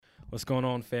What's going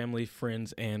on, family,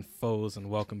 friends, and foes, and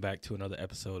welcome back to another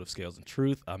episode of Scales and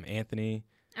Truth. I'm Anthony.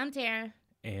 I'm Tara.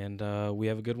 And we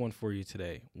have a good one for you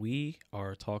today. We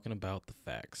are talking about the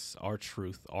facts, our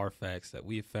truth, our facts that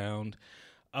we have found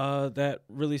that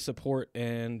really support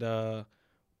and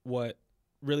what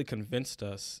really convinced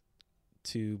us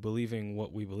to believing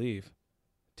what we believe.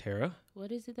 Tara?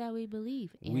 What is it that we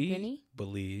believe, Anthony? We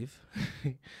believe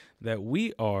that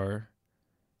we are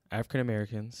African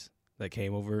Americans that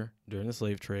came over during the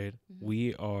slave trade. Mm-hmm.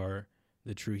 We are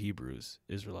the true Hebrews,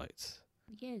 Israelites.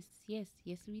 Yes,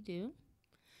 we do.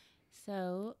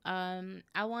 So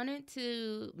I wanted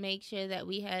to make sure that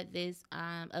we had this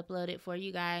uploaded for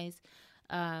you guys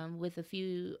with a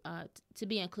few, to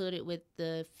be included with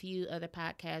the few other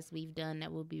podcasts we've done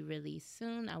that will be released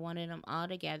soon. I wanted them all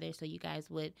together so you guys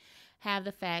would have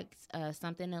the facts,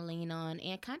 something to lean on,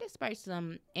 and kind of spark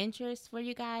some interest for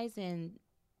you guys and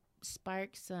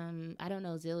spark some,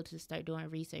 zeal to start doing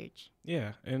research.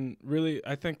 Yeah, and really,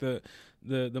 I think the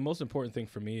most important thing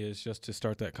for me is just to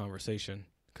start that conversation.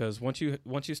 Because once you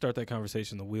start that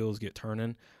conversation, the wheels get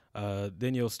turning.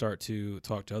 Then you'll start to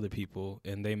talk to other people,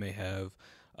 and they may have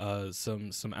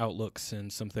some outlooks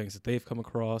and some things that they've come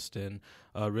across. And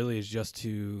really, is just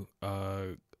to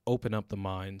open up the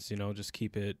minds. Just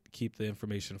keep the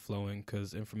information flowing,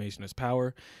 because information is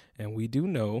power, and we do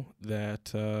know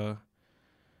that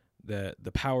that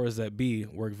the powers that be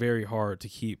work very hard to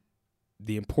keep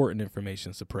the important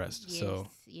information suppressed.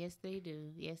 Yes, they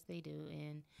do.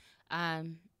 And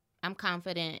I'm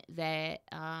confident that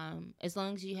as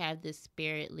long as you have the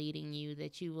spirit leading you,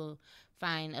 that you will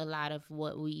find a lot of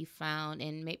what we found,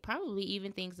 and probably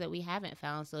even things that we haven't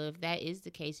found. So if that is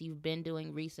the case, you've been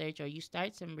doing research or you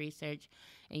start some research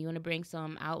and you want to bring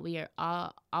some out, we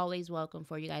are always welcome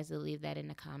for you guys to leave that in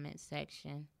the comments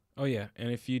section. Oh, yeah. And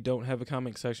if you don't have a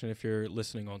comment section, if you're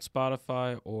listening on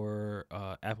Spotify or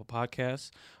Apple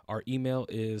Podcasts, our email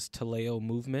is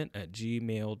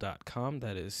teleomovement@gmail.com.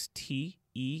 That is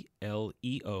TELEO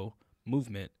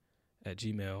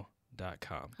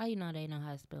movement@gmail.com. How you know they know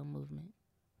how to spell movement?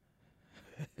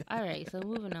 All right, so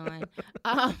moving on.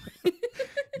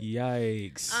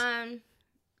 Yikes.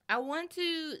 I want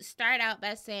to start out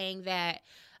by saying that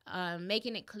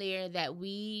making it clear that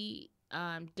we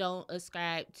don't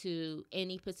ascribe to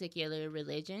any particular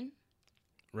religion.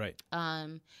 Right.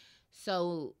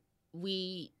 So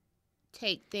we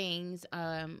take things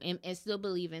and still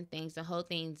believe in things, the whole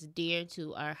things dear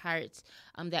to our hearts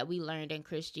that we learned in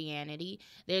Christianity.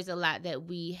 There's a lot that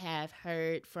we have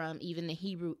heard from even the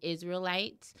Hebrew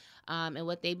Israelites and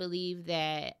what they believe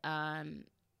that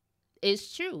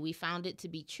is true. We found it to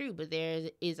be true, but there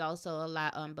is also a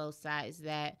lot on both sides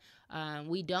that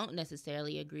we don't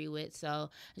necessarily agree with. So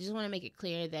I just want to make it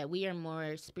clear that we are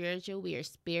more spiritual. We are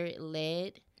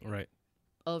spirit-led. Right.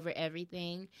 Over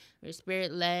everything. We're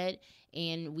spirit-led,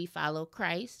 and we follow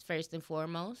Christ first and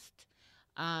foremost.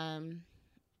 And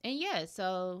yeah,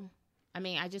 so,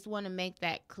 I just want to make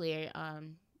that clear.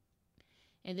 And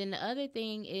then the other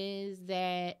thing is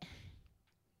that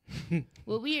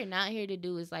what we are not here to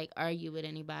do is argue with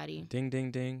anybody. Ding,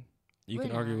 ding, ding. We're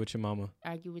can argue with your mama.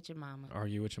 Argue with your mama.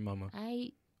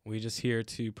 We're just here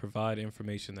to provide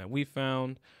information that we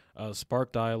found,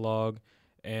 spark dialogue,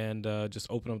 and just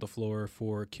open up the floor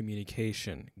for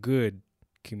communication. Good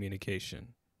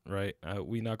communication, right?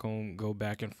 We're not going to go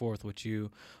back and forth with you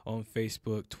on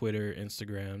Facebook, Twitter,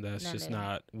 Instagram. That's just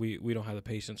not, we don't have the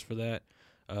patience for that.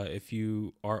 If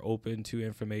you are open to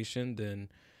information, then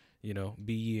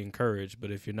be ye encouraged.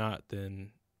 But if you're not,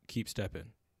 then keep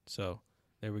stepping. So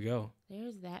there we go.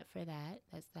 There's that for that.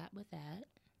 That's that with that.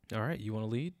 All right. You want to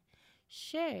lead?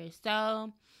 Sure.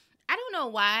 So I don't know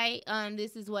why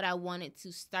this is what I wanted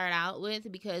to start out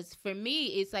with, because for me,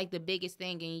 it's the biggest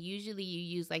thing. And usually you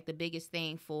use the biggest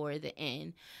thing for the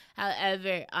end.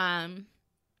 However,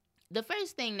 the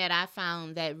first thing that I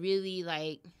found that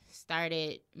really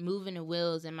started moving the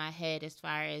wheels in my head as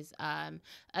far as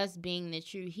us being the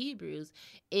true Hebrews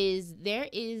is there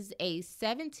is a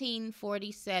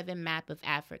 1747 map of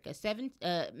Africa.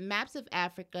 Maps of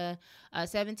Africa,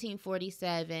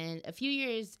 1747. A few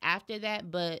years after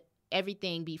that, but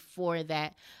everything before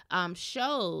that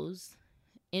shows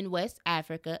in West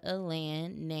Africa a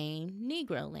land named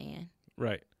Negro Land.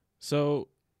 Right. So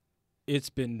it's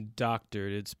been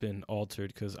doctored, it's been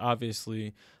altered, because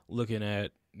obviously looking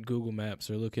at Google Maps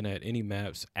or looking at any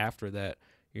maps after that,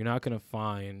 you're not going to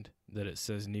find that it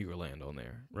says Negro Land on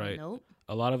there, right? Nope.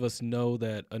 A lot of us know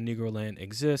that a Negro Land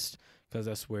exists because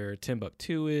that's where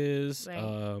Timbuktu is,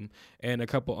 right. And a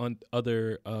couple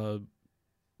other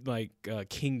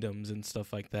kingdoms and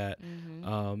stuff like that,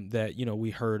 Mm-hmm. that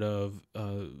we heard of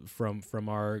from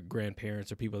our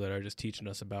grandparents or people that are just teaching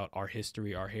us about our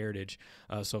history, our heritage.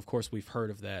 So of course we've heard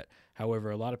of that.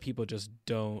 However, a lot of people just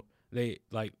don't. They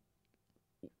like.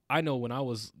 I know when I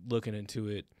was looking into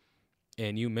it,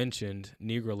 and you mentioned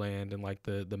Negroland and like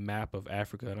the map of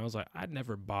Africa, and I was like, I'd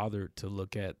never bothered to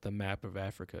look at the map of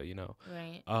Africa,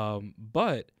 Right.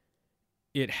 But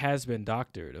it has been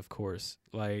doctored, of course.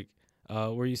 Like,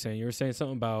 what were you saying? You were saying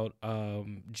something about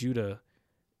Judah.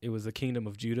 It was the kingdom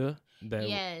of Judah that.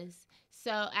 Yes.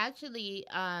 So actually,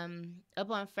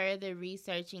 upon further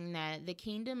researching that, the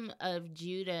kingdom of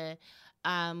Judah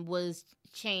was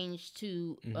changed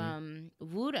to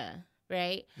Wuda,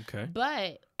 right? Okay.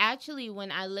 But actually,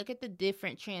 when I look at the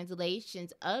different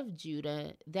translations of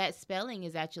Judah, that spelling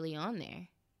is actually on there.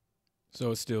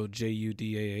 So it's still Judah.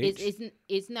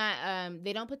 It's not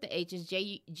they don't put the H, it's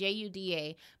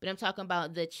Juda, but I'm talking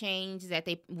about the change that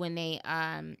when they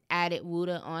added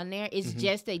Wuda on there. It's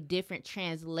just a different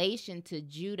translation to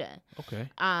Judah. Okay.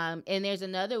 And there's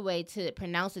another way to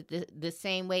pronounce it the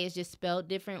same way. It's just spelled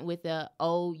different with the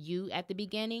OU at the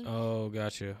beginning. Oh,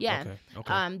 gotcha. Yeah.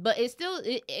 Okay. But it's still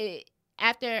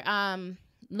after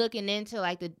looking into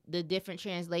like the different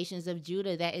translations of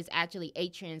Judah, that is actually a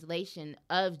translation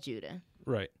of Judah.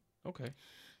 Right. Okay.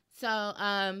 So,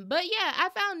 but yeah, I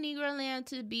found Negroland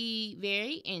to be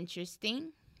very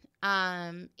interesting.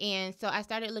 And so I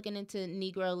started looking into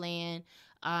Negroland.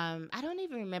 I don't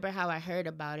even remember how I heard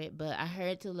about it, but I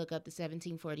heard to look up the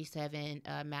 1747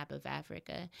 map of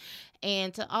Africa,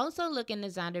 and to also look in the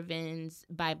Zondervan's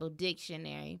Bible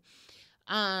Dictionary.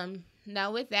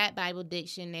 Now with that Bible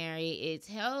dictionary, it's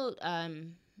held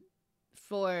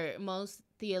for most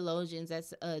theologians,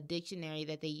 that's a dictionary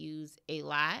that they use a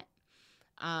lot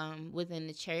within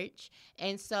the church.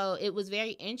 And so it was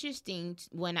very interesting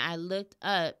when I looked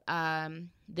up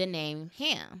the name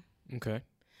Ham. Okay.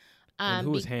 And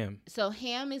who is Ham? So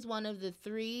Ham is one of the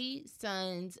 3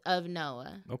 sons of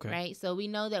Noah. Okay. Right? So we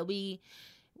know that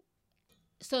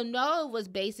so Noah was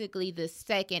basically the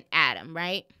second Adam,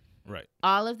 right? Right.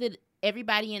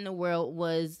 Everybody in the world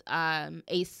was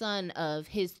a son of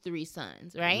his 3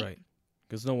 sons, right? Right.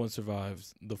 Because no one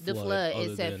survives the flood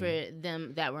except for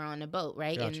them that were on the boat,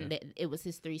 right? Gotcha. And it was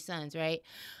his 3 sons, right?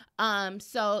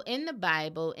 So in the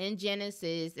Bible, in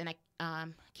Genesis, and I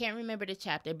can't remember the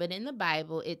chapter, but in the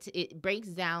Bible, it breaks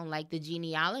down like the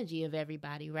genealogy of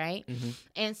everybody, right? Mm-hmm.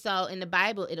 And so in the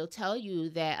Bible, it'll tell you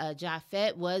that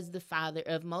Japhet was the father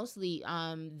of mostly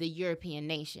the European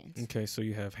nations. Okay, so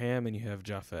you have Ham and you have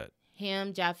Japhet.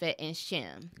 Ham, Japhet, and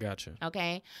Shem. Gotcha.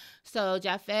 Okay, so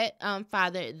Japhet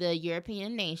fathered the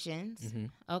European nations. Mm-hmm.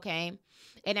 Okay,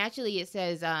 and actually it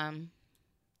says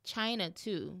China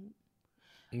too.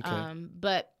 Okay.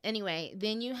 But anyway,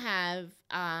 then you have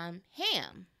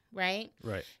Ham, right?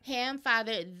 Right. Ham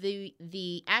fathered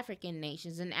the African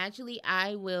nations, and actually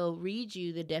I will read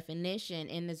you the definition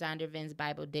in the Zondervan's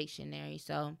Bible Dictionary.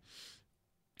 So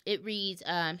it reads,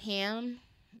 Ham,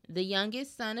 the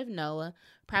youngest son of Noah,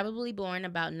 probably born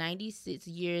about 96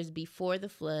 years before the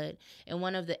flood, and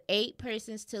one of the 8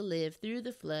 persons to live through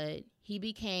the flood. He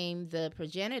became the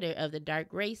progenitor of the dark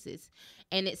races.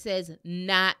 And it says,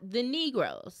 not the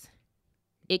Negroes.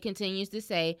 It continues to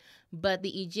say, but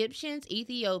the Egyptians,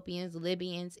 Ethiopians,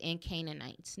 Libyans, and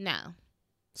Canaanites. Now,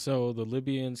 so the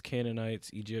Libyans,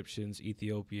 Canaanites, Egyptians,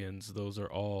 Ethiopians, those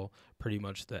are all pretty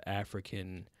much the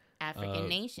African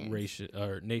nations.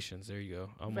 Nations. There you go.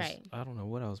 Right. I don't know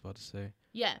what I was about to say.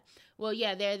 Yeah. Well,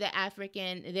 yeah, they're the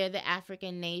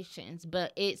African nations,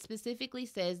 but it specifically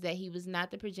says that he was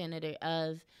not the progenitor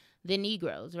of the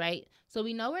Negroes, right? So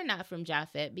we know we're not from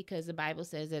Japhet because the Bible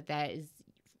says that is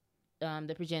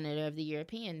the progenitor of the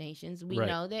European nations. We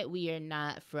know that we are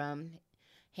not from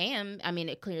Ham. I mean,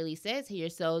 it clearly says here,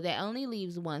 so that only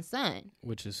leaves one son.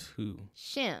 Which is who?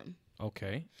 Shem.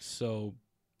 Okay. So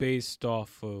based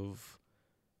off of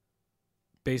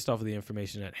the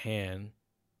information at hand,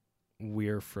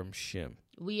 we're from Shem.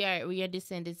 We are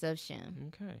descendants of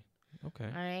Shem. Okay.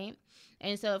 All right.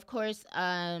 And so of course,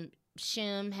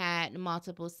 Shem had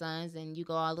multiple sons, and you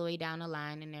go all the way down the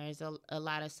line, and there's a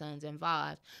lot of sons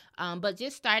involved. But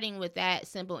just starting with that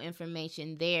simple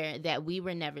information there that we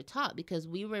were never taught, because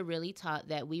we were really taught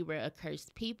that we were a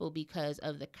cursed people because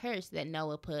of the curse that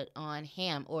Noah put on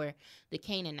Ham, or the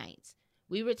Canaanites.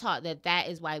 We were taught that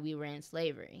is why we were in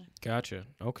slavery. Gotcha.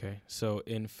 Okay. So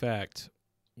in fact,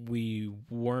 we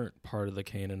weren't part of the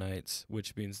Canaanites,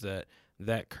 which means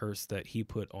that curse that he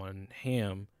put on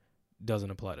Ham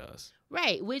doesn't apply to us.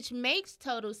 Right, which makes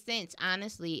total sense,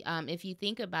 honestly. If you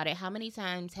think about it, how many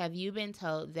times have you been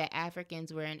told that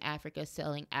Africans were in Africa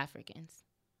selling Africans?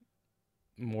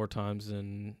 more times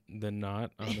than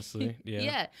not, honestly. Yeah.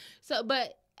 Yeah. So,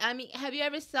 but I mean, have you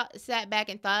ever sat back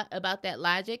and thought about that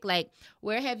logic? Like,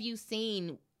 where have you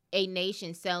seen a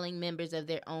nation selling members of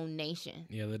their own nation?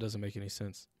 Yeah, that doesn't make any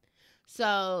sense.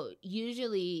 So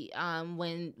usually,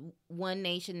 when one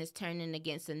nation is turning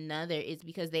against another, it's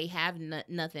because they have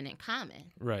nothing in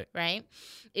common. Right. Right.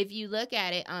 If you look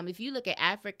at it, if you look at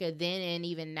Africa then and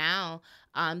even now,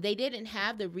 they didn't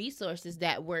have the resources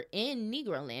that were in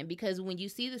Negro land, because when you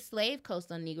see the slave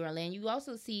coast on Negro land, you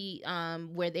also see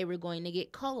where they were going to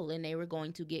get coal and they were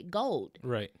going to get gold.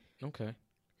 Right. Okay.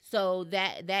 So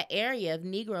that area of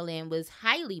Negro land was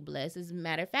highly blessed. As a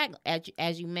matter of fact,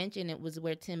 as you mentioned, it was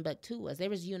where Timbuktu was.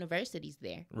 There was universities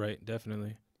there. Right,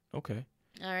 definitely. Okay.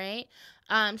 All right.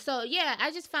 So yeah,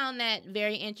 I just found that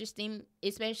very interesting,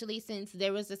 especially since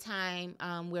there was a time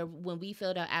where when we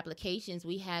filled out applications,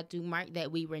 we had to mark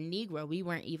that we were Negro. We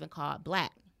weren't even called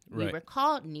Black. We Right. were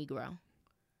called Negro.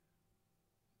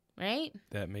 Right?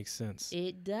 That makes sense.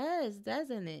 It does,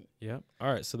 doesn't it? Yeah.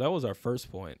 All right. So that was our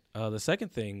first point. The second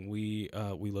thing we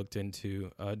looked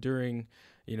into during,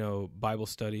 Bible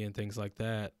study and things like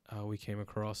that, we came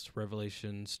across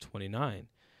Revelations 29,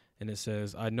 and it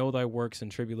says, "I know thy works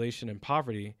in tribulation and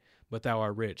poverty, but thou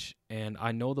art rich, and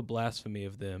I know the blasphemy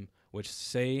of them which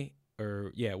say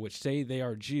they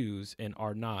are Jews and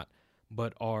are not,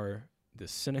 but are the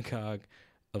synagogue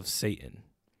of Satan."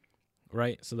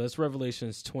 Right, so that's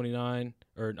Revelations 29,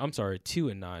 or I'm sorry, 2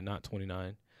 and 9, not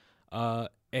 29.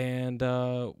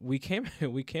 And we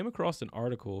came across an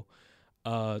article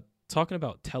talking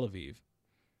about Tel Aviv,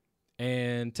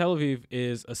 and Tel Aviv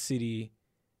is a city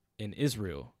in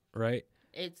Israel, right?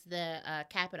 It's the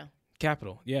capital.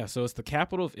 Capital, yeah. So it's the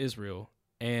capital of Israel,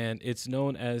 and it's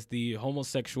known as the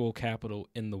homosexual capital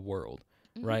in the world,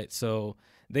 right? So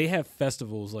they have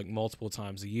festivals like multiple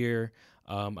times a year.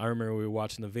 I remember we were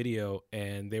watching the video,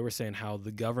 and they were saying how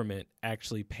the government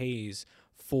actually pays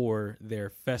for their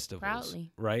festivals.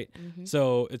 Proudly. Right?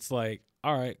 So it's like,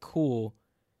 all right, cool.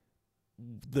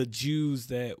 The Jews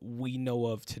that we know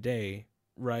of today,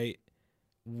 right,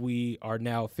 we are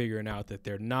now figuring out that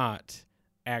they're not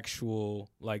actual,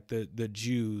 like the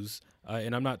Jews.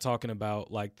 And I'm not talking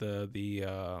about like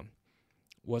the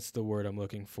what's the word I'm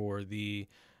looking for?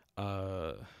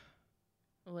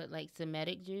 What, like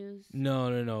Semitic Jews?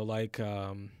 No. Like,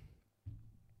 wow,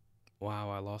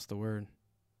 I lost the word.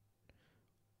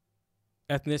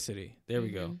 Ethnicity. There we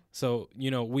go. So,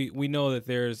 we know that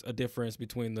there's a difference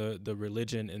between the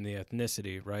religion and the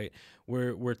ethnicity, right?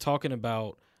 We're talking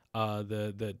about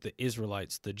the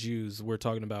Israelites, the Jews. We're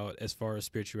talking about as far as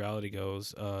spirituality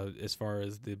goes, as far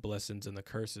as the blessings and the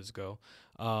curses go.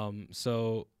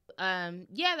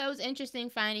 Yeah, that was interesting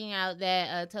finding out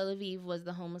that Tel Aviv was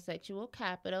the homosexual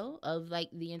capital of like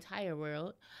the entire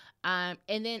world. And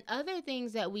then other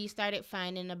things that we started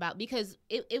finding about, because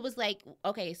it was like,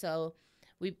 okay, so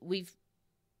we've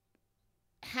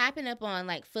happened upon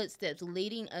like footsteps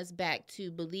leading us back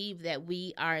to believe that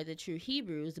we are the true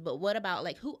Hebrews. But what about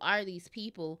like, who are these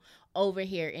people over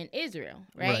here in Israel,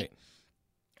 right?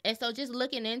 And so just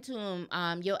looking into them,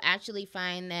 you'll actually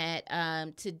find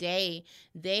that today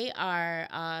they are,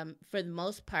 for the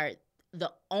most part,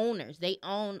 the owners. They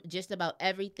own just about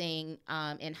everything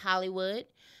in Hollywood.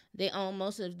 They own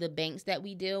most of the banks that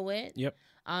we deal with. Yep.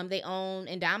 They own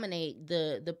and dominate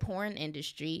the porn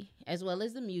industry, as well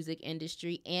as the music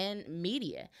industry and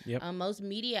media. Yep. Most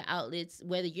media outlets,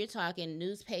 whether you're talking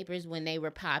newspapers when they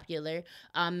were popular,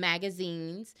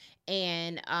 magazines,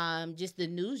 and just the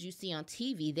news you see on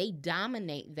TV, they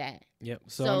dominate that. Yep.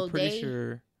 So I'm pretty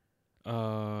sure,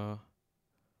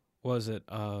 was it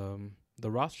the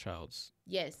Rothschilds?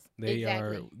 Yes, they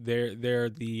exactly. They're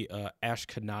the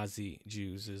Ashkenazi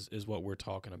Jews is what we're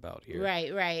talking about here.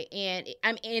 Right. And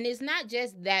and it's not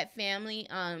just that family.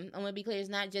 I'm gonna be clear, it's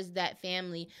not just that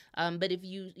family. But if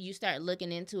you start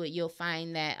looking into it, you'll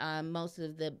find that most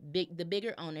of the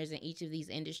bigger owners in each of these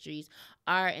industries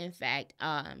are in fact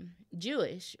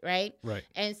Jewish, right? Right.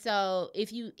 And so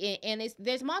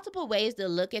there's multiple ways to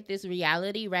look at this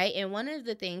reality, right? And one of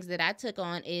the things that I took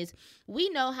on is, we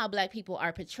know how Black people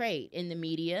are portrayed in the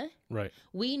media. Right.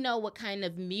 We know what kind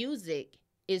of music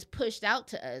is pushed out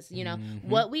to us.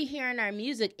 What we hear in our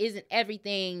music isn't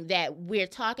everything that we're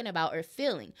talking about or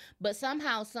feeling, but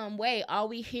somehow, some way, all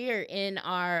we hear in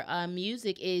our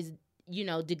music is,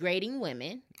 degrading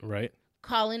women. Right.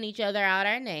 Calling each other out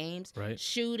our names. Right.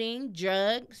 Shooting,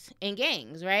 drugs, and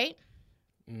gangs, right?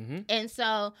 Mm-hmm. And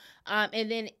so,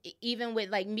 and then even with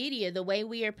like media, the way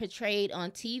we are portrayed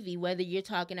on TV, whether you're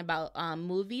talking about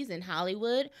movies in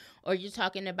Hollywood or you're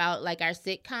talking about like our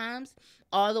sitcoms,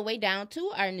 all the way down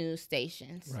to our news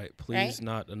stations. Right. Please, Right?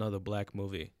 not another black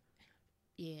movie.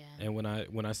 Yeah. And when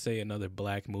I say another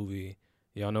black movie,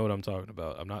 y'all know what I'm talking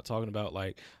about. I'm not talking about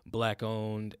like black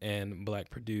owned and black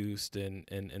produced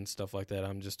and stuff like that.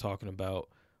 I'm just talking about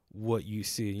what you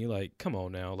see. And you're like, come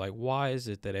on now. Like, why is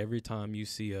it that every time you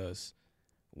see us,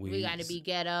 We got to be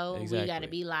ghetto. Exactly. We got to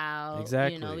be loud.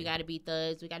 Exactly. You know, we got to be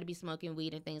thugs. We got to be smoking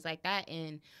weed and things like that.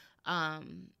 And,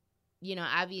 you know,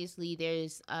 obviously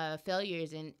there's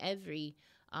failures in every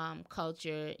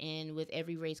culture and with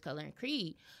every race, color, and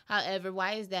creed. However,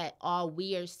 why is that all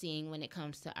we are seeing when it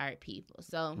comes to our people?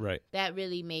 So right. that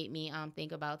really made me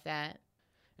think about that.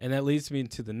 And that leads me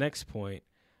to the next point.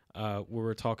 Where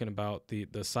we're talking about the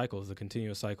cycles, the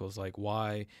continuous cycles, like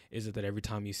why is it that every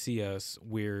time you see us,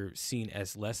 we're seen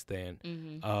as less than,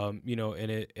 you know,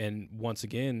 and once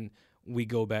again, we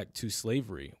go back to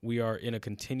slavery. We are in a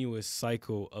continuous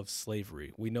cycle of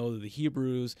slavery. We know that the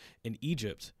Hebrews in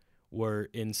Egypt were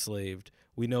enslaved.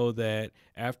 We know that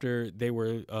after they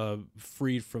were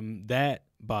freed from that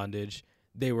bondage,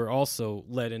 they were also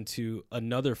led into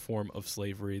another form of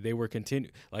slavery. They were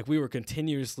we were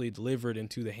continuously delivered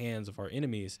into the hands of our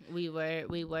enemies. We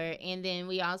were, and then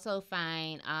we also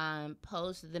find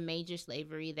post the major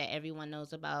slavery that everyone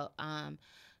knows about.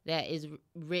 That is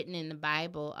written in the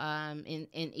Bible. In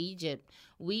Egypt,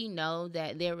 we know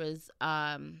that there was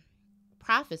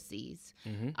prophecies.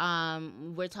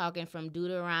 We're talking from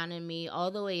Deuteronomy all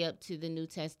the way up to the New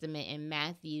Testament and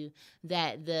Matthew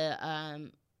that the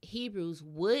Hebrews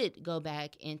would go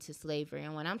back into slavery.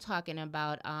 And when I'm talking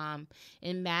about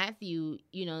in Matthew,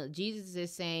 you know, Jesus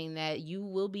is saying that you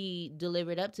will be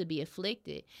delivered up to be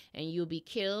afflicted and you'll be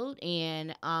killed,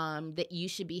 and that you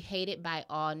should be hated by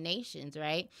all nations,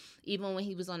 right? Even when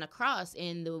he was on the cross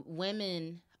and the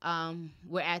women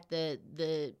were at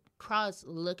the cross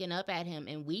looking up at him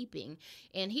and weeping,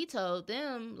 and he told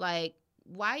them, like,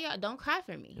 why y'all don't cry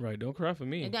for me? Right, don't cry for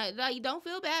me. Like, don't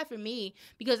feel bad for me,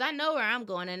 because I know where I'm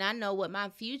going and I know what my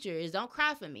future is. Don't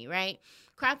cry for me, right?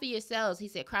 Cry for yourselves. He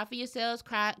said, cry for yourselves,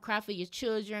 cry for your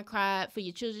children, cry for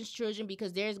your children's children,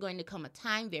 because there's going to come a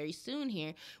time very soon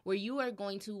here where you are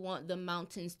going to want the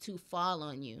mountains to fall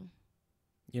on you.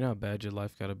 You know how bad your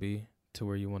life got to be to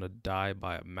where you want to die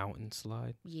by a mountain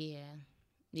slide? Yeah.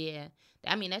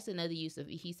 I mean, that's another use of,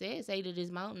 he said, say to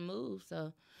this mountain move.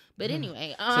 So, but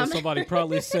anyway. So somebody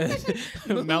probably said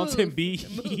mountain be.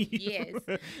 Yes.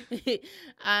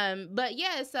 But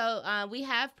yeah, so we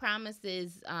have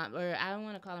promises, or I don't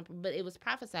want to call them, but it was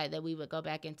prophesied that we would go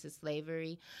back into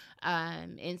slavery.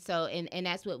 And so, and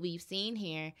that's what we've seen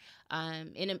here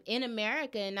in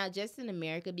America, and not just in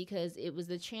America, because it was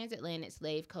the transatlantic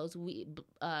slave coast.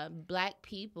 Black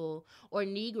people or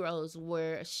Negroes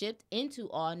were shipped into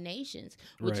all nations,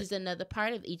 which is another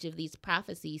part of each of these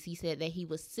prophecies. He said that he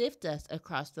would sift us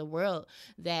across the world,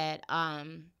 that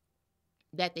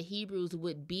that the Hebrews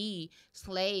would be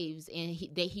slaves, and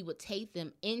that he would take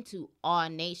them into all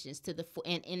nations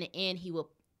and in the end he will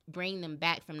bring them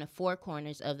back from the four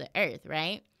corners of the earth,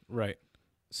 right? Right.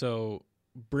 So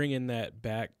bringing that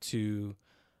back to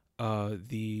I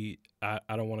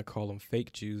don't want to call them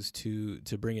fake Jews, to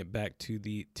bring it back to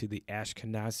the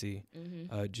Ashkenazi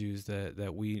Jews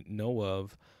that we know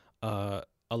of. A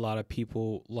lot of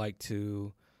people like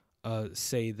to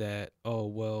say that, oh,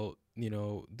 well, you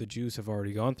know, the Jews have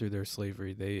already gone through their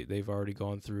slavery. They've already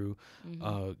gone through,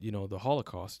 you know, the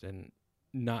Holocaust, and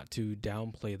not to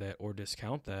downplay that or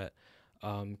discount that,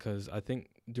 because I think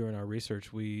during our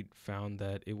research we found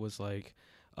that it was like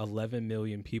 11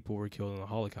 million people were killed in the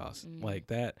Holocaust. Like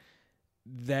that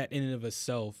in and of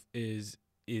itself is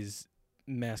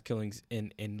mass killings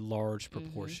in large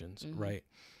proportions, right?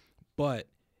 But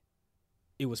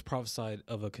it was prophesied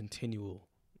of a continual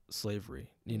slavery,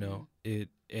 you know,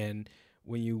 and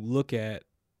when you look at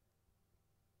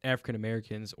African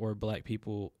Americans or black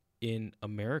people in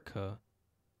America,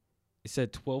 it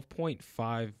said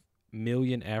 12.5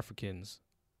 million Africans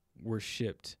were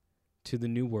shipped to the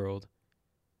New World,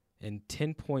 and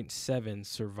 10.7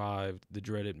 survived the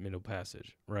dreaded Middle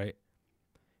Passage, right?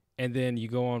 And then you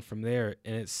go on from there,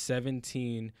 and it's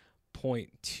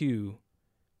 17.2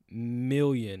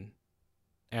 million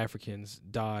Africans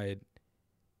died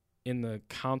in the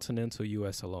continental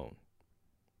U.S. alone.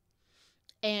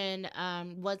 And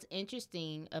what's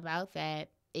interesting about that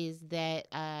is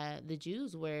that the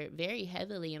Jews were very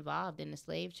heavily involved in the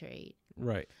slave trade.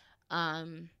 Right.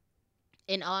 In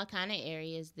all kind of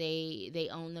areas, they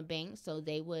own the banks, so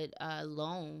they would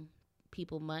loan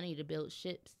people money to build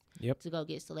ships Yep. to go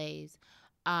get slaves.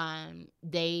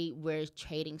 They were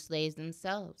trading slaves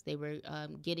themselves. They were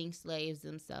getting slaves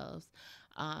themselves.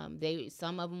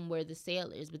 Some of them were the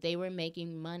sailors, but they were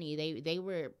making money. They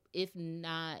were, if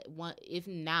not one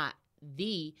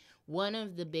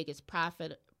of the biggest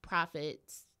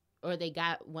profits, or they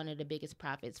got one of the biggest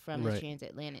profits from the Right.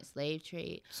 transatlantic slave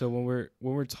trade. So when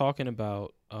we're talking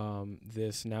about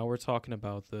this, now we're talking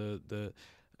about the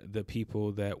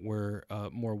people that were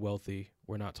more wealthy.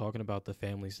 We're not talking about the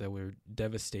families that were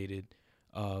devastated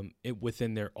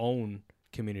within their own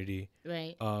community.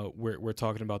 Right. We're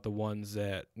talking about the ones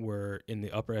that were in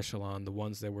the upper echelon, the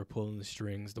ones that were pulling the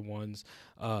strings, the ones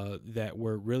that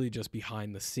were really just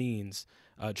behind the scenes,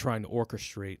 trying to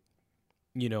orchestrate,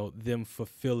 them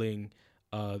fulfilling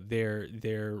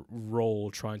their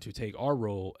role, trying to take our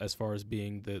role as far as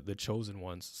being the chosen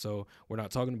ones. So we're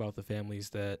not talking about the families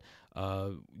that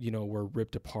were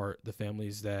ripped apart, the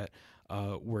families that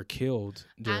were killed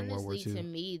during World War Honestly, II. to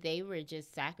me, they were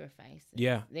just sacrifices.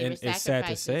 Yeah, they and were it's sad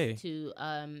to say.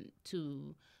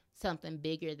 to something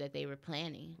bigger that they were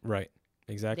planning. Right,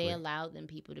 exactly. They allowed them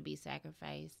people to be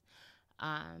sacrificed.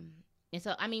 And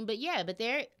so, but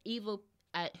they're evil.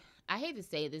 I hate to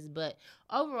say this, but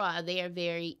overall, they are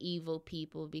very evil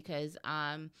people because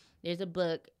there's a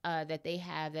book that they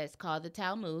have that's called the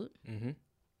Talmud. Mm-hmm.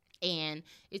 And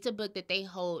it's a book that they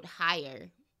hold higher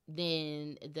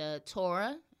than the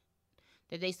Torah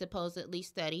that they supposedly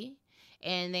study.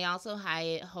 And they also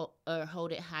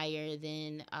hold it higher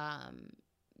than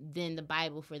the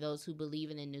Bible for those who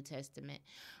believe in the New Testament.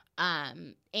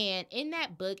 And in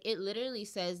that book, it literally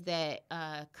says that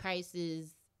Christ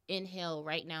is in hell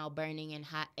right now, burning in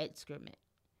hot excrement.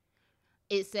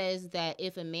 It says that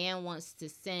if a man wants to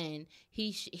sin,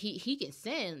 he can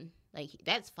sin. Like,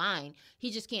 that's fine.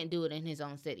 He just can't do it in his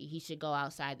own city. He should go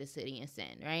outside the city and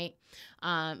sin, right?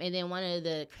 And then one of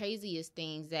the craziest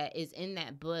things that is in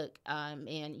that book,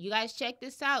 and you guys check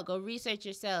this out, go research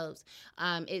yourselves.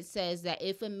 It says that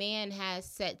if a man has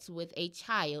sex with a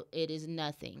child, it is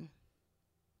nothing.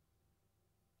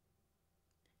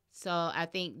 So I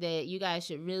think that you guys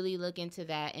should really look into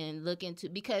that and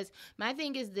because my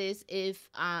thing is this: if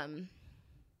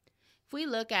we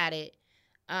look at it,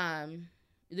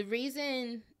 the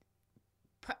reason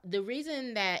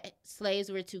that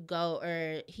slaves were to go,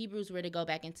 or Hebrews were to go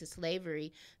back into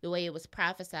slavery the way it was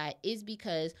prophesied, is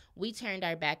because we turned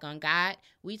our back on God.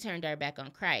 We turned our back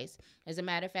on Christ. As a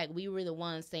matter of fact, we were the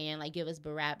ones saying, like, give us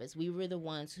Barabbas. We were the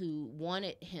ones who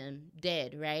wanted him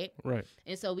dead, right? Right.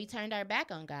 And so we turned our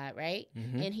back on God, right?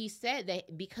 Mm-hmm. And he said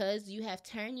that because you have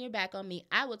turned your back on me,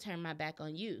 I will turn my back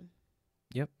on you.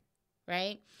 Yep.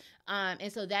 Right?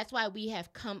 And so that's why we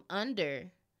have come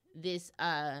under this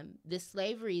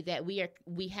slavery that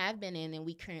we have been in and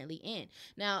we currently in.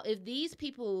 Now, if these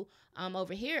people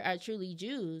over here are truly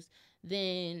Jews,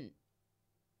 then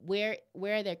where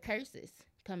are their curses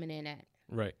coming in at?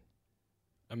 Right.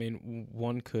 I mean,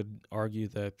 one could argue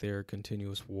that they're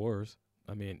continuous wars.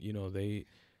 I mean, they...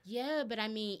 Yeah, but I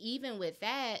mean, even with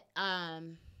that,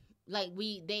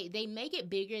 they make it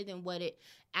bigger than what it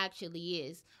actually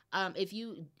is.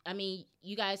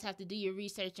 You guys have to do your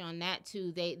research on that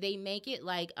too. They make it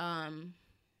like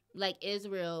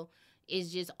Israel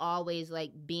is just always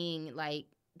like being like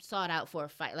sought out for a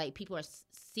fight, like people are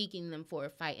seeking them for a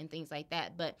fight and things like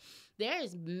that. But there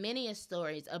is many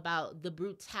stories about the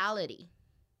brutality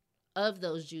of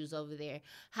those Jews over there,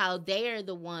 how they are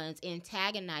the ones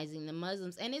antagonizing the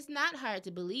Muslims. And it's not hard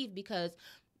to believe because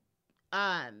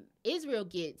Israel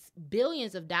gets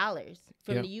billions of dollars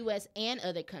from the U.S. and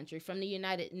other countries, from the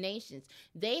United Nations.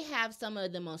 They have some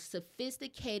of the most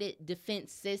sophisticated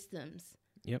defense systems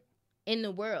in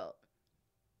the world.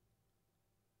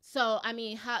 So, I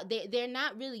mean, how they're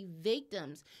not really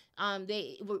victims.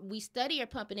 We study are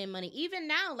pumping in money. Even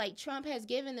now, like, Trump has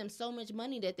given them so much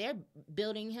money that they're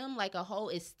building him like a whole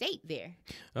estate there.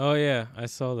 Oh, yeah. I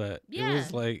saw that. Yeah. It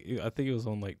was like, I think it was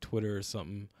on like Twitter or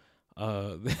something.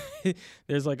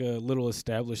 There's like a little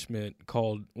establishment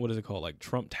called, what is it called? Like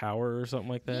Trump Tower or something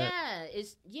like that.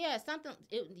 Yeah, it's something.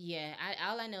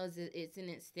 All I know is it's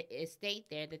an estate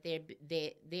there that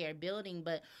they are building.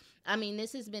 But I mean,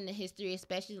 this has been the history,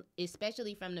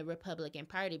 especially from the Republican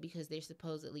Party, because they're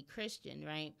supposedly Christian,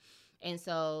 right? And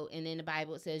then the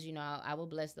Bible says, I will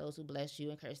bless those who bless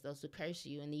you and curse those who curse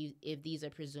you. And if these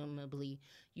are presumably,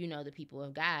 the people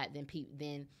of God, then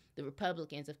the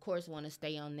Republicans, of course, want to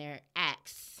stay on their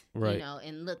acts, right,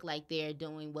 and look like they're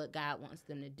doing what God wants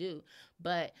them to do.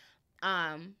 But,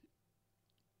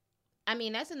 I I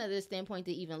mean, that's another standpoint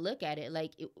to even look at it.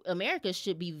 Like, America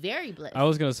should be very blessed. I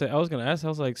was gonna ask. I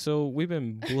was like, so we've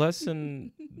been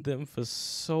blessing them for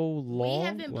so long. We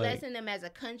have been blessing them as a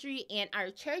country, and our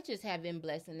churches have been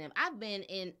blessing them. I've been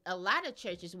in a lot of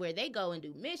churches where they go and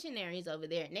do missionaries over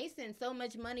there, and they send so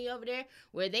much money over there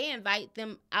where they invite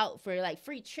them out for like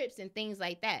free trips and things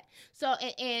like that. So,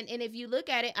 and if you look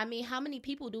at it, I mean, how many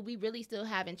people do we really still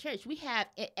have in church? We have,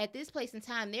 at this place in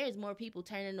time, there is more people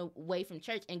turning away from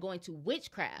church and going to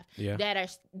witchcraft that are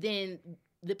than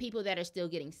the people that are still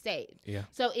getting saved. Yeah.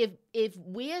 So if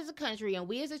we as a country and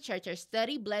we as a church are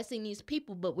steady blessing these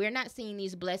people, but we're not seeing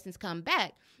these blessings come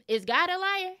back, is God a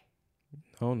liar?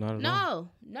 No, not at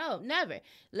all. No, never.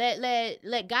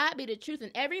 Let God be the truth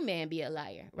and every man be a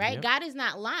liar, right? Yep. God is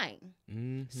not lying.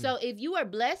 Mm-hmm. So if you are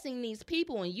blessing these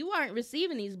people and you aren't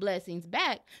receiving these blessings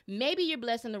back, maybe you're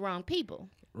blessing the wrong people.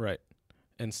 Right.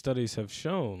 And studies have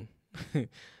shown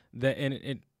that,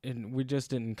 and we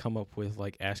just didn't come up with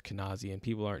like Ashkenazi, and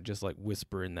people aren't just like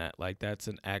whispering that. Like, that's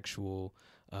an actual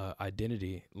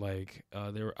identity. Like,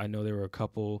 I know there were a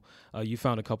couple. You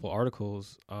found a couple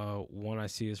articles. One I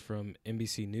see is from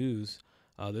NBC News.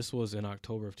 This was in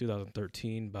October of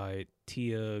 2013 by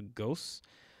Tia Gose.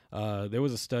 There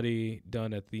was a study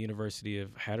done at the University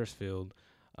of Huddersfield,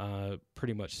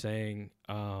 pretty much saying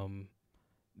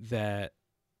that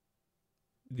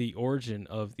the origin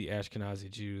of the Ashkenazi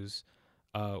Jews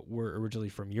were originally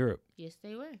from Europe. Yes,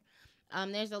 they were.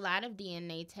 There's a lot of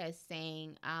DNA tests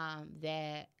saying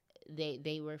that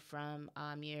they were from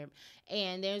Europe,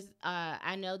 and there's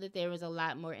I know that there was a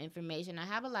lot more information. I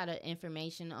have a lot of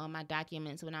information on my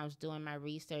documents when I was doing my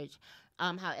research.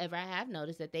 However, I have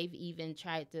noticed that they've even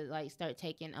tried to like start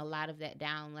taking a lot of that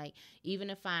down, like even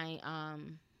to find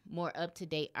more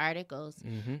up-to-date articles.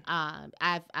 Mm-hmm.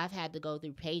 I've had to go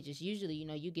through pages. Usually,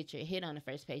 you get your hit on the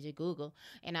first page of Google,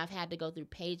 and I've had to go through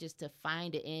pages to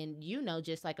find it. And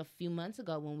just like a few months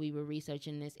ago when we were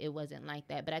researching this, it wasn't like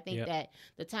that. But I think that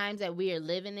the times that we are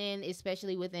living in,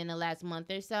 especially within the last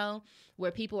month or so,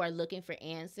 where people are looking for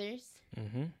answers,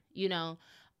 Mm-hmm.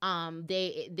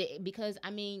 they because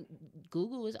I mean,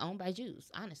 Google is owned by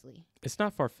Jews. Honestly, It's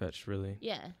not far-fetched, really.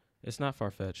 yeah. It's not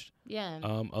far-fetched. Yeah.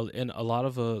 And a lot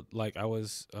of like I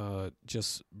was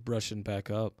just brushing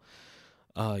back up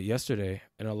yesterday,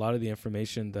 and a lot of the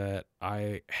information that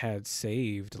I had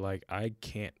saved, like I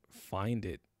can't find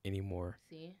it anymore.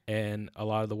 See? And a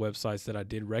lot of the websites that I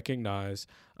did recognize,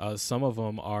 some of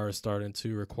them are starting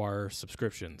to require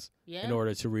subscriptions in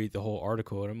order to read the whole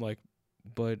article. And I'm like,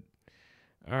 but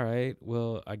all right,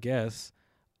 well, I guess.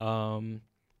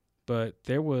 But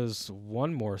there was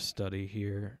one more study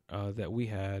here that we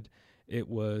had. It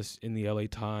was in the LA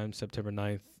Times, September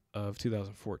 9th of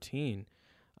 2014.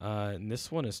 And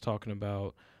this one is talking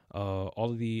about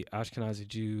all of the Ashkenazi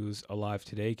Jews alive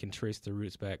today can trace their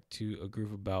roots back to a group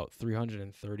of about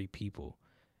 330 people.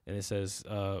 And it says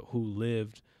who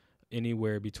lived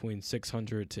anywhere between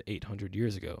 600 to 800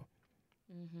 years ago.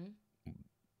 Mm-hmm.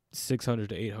 600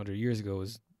 to 800 years ago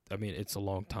is, I mean, it's a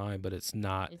long time, but it's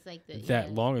not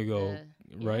that long ago,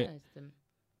 right?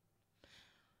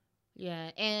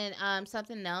 And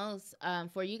something else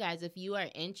for you guys, if you are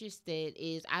interested,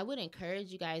 is I would encourage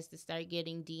you guys to start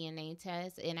getting DNA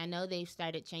tests. And I know they've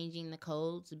started changing the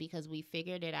codes because we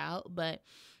figured it out, but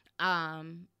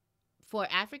for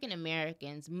African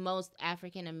Americans, most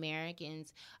African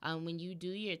Americans, when you do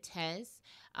your test,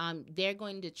 they're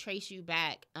going to trace you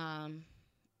back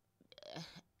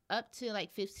up to like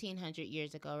 1,500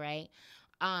 years ago, right?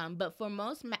 But for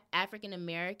most African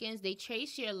Americans, they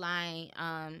trace your line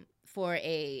for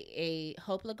a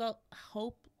haplogold.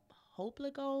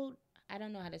 I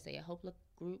don't know how to say it.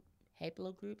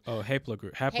 Haplogroup. Oh,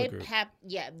 haplogroup.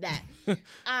 Yeah, that.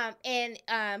 And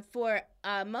for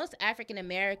most African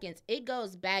Americans, it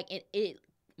goes back and it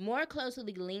more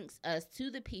closely links us to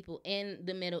the people in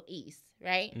the Middle East,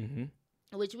 right? Mm-hmm.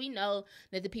 Which we know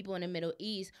that the people in the Middle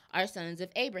East are sons of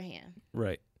Abraham.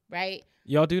 Right. Right?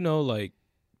 Y'all do know, like,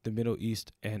 the Middle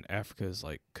East and Africa is,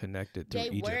 like, connected through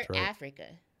Egypt, right? They were Africa.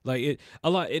 Like, a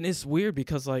lot, and it's weird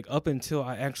because, like, up until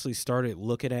I actually started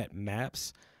looking at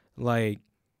maps, like,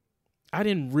 I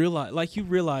didn't realize, like, you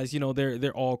realize,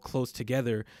 they're all close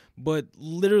together, but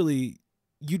literally,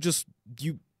 it's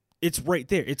right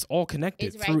there. It's all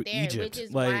connected through Egypt. Which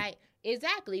is why...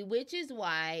 Exactly, which is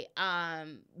why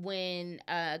when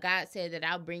God said that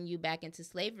I'll bring you back into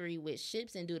slavery with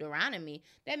ships in Deuteronomy,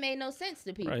 that made no sense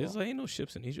to people. Right, it's like, ain't no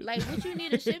ships in Egypt. Like, what you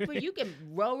need a ship where you can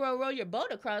row your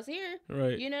boat across here.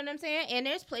 Right. You know what I'm saying? And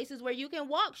there's places where you can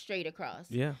walk straight across.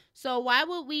 Yeah. So why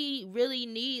would we really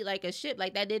need, like, a ship?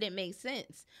 Like, that didn't make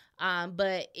sense.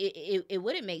 But it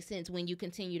wouldn't make sense when you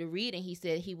continue to read, and he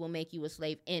said he will make you a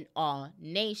slave in all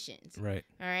nations. Right.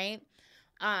 All right.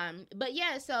 But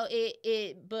yeah, so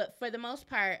but for the most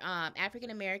part,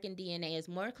 African American DNA is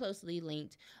more closely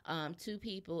linked to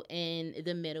people in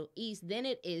the Middle East than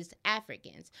it is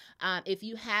Africans. If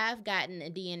you have gotten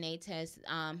a DNA test,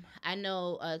 I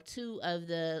know two of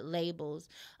the labels.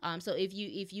 So if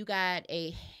you got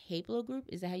a haplogroup,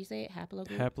 is that how you say it?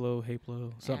 Haplogroup?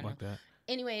 Haplo, something like that.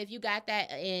 Anyway, if you got that,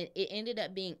 and it ended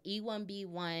up being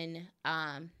E1B1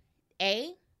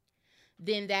 A,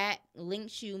 then that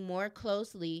links you more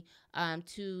closely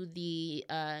to the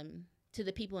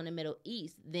people in the Middle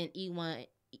East than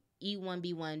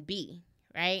E1B1B,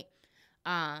 right?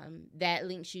 That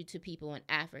links you to people in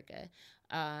Africa,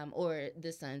 or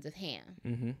the sons of Ham.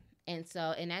 Mm-hmm.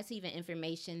 And that's even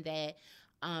information that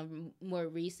more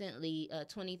recently,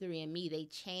 23andMe, they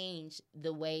changed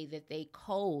the way that they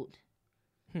code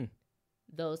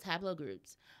those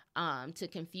haplogroups to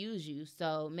confuse you.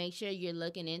 So make sure you're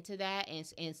looking into that and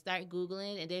start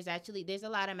Googling. And there's a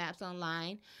lot of maps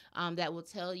online that will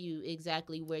tell you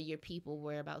exactly where your people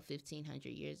were about 1,500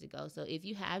 years ago. So if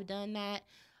you have done that,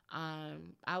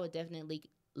 I would definitely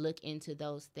look into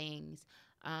those things.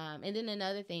 And then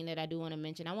another thing that I do want to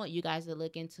mention, I want you guys to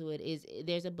look into it, is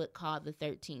there's a book called The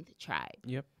 13th Tribe.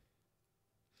 Yep.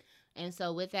 And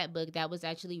so with that book, that was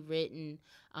actually written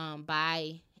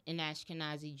by an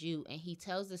Ashkenazi Jew, and he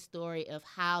tells the story of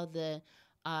how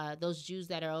those Jews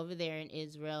that are over there in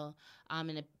Israel,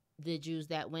 and the Jews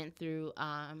that went through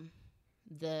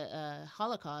the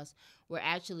Holocaust, were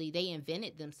actually, they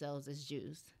invented themselves as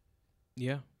Jews.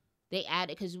 Yeah. They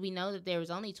added, because we know that there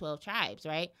was only 12 tribes,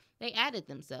 right? They added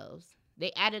themselves.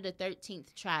 They added a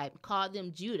 13th tribe, called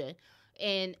them Judah.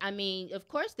 And I mean, of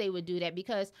course they would do that,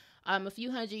 because a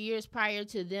few hundred years prior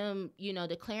to them,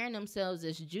 declaring themselves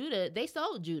as Judah, they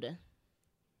sold Judah.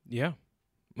 Yeah.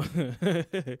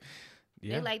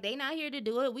 Yeah. They not here to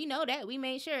do it. We know that. We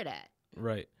made sure of that.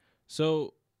 Right.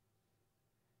 So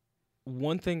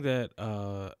one thing that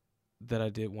I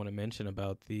did want to mention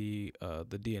about the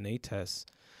DNA tests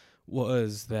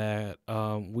was that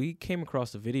we came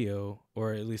across a video,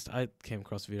 or at least I came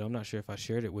across a video. I'm not sure if I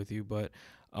shared it with you, but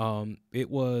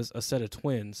it was a set of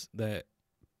twins that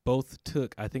both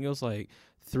took, I think it was like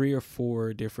 3 or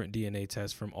 4 different DNA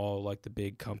tests from all like the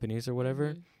big companies or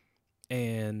whatever. Mm-hmm.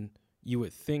 And you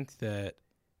would think that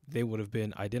they would have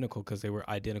been identical because they were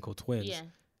identical twins. Yeah.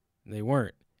 They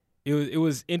weren't. It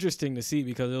was interesting to see,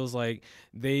 because it was like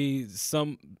 3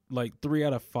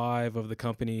 out of 5 of the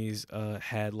companies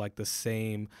had like the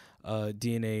same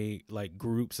DNA like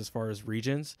groups as far as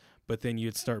regions, but then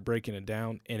you'd start breaking it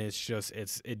down, and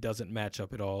it doesn't match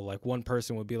up at all. Like one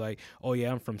person would be like, "Oh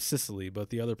yeah, I'm from Sicily,"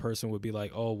 but the other person would be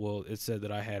like, "Oh well, it said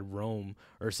that I had Rome,"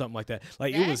 or something like that.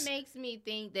 Like that makes me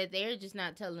think that they're just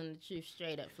not telling the truth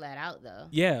straight up, flat out, though.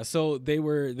 Yeah, so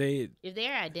if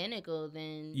they're identical,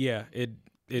 then yeah,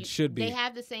 it should be. They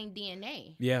have the same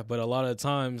DNA. Yeah, but a lot of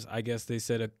times, I guess they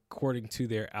said according to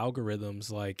their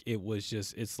algorithms, like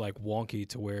it's like wonky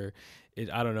to where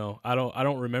I don't know. I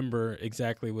don't remember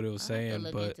exactly what it was saying.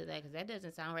 Have to look into that, because that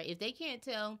doesn't sound right. If they can't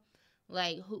tell,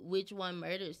 like which one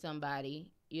murdered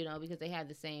somebody, because they have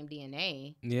the same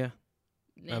DNA. Yeah.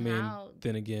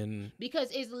 Then again,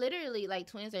 because it's literally like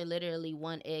twins are literally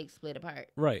one egg split apart,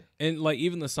 right? And like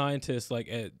even the scientists, like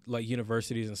at like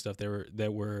universities and stuff,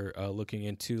 that were looking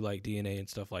into like DNA and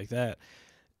stuff like that,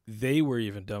 they were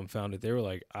even dumbfounded. They were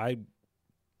like, I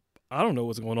don't know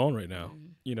what's going on right now,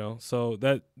 So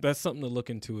that's something to look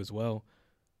into as well.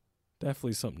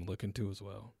 Definitely something to look into as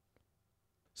well.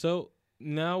 So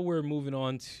now we're moving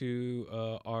on to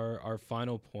our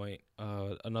final point.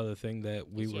 Another thing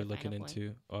that we were looking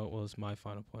into. Well, it's my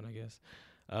final point, I guess.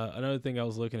 Another thing I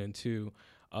was looking into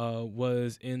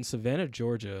was in Savannah,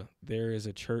 Georgia. There is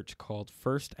a church called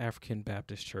First African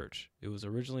Baptist Church. It was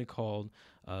originally called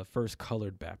First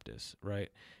Colored Baptist, right?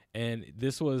 And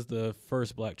this was the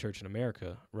first black church in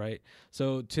America, right?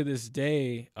 So to this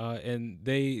day, and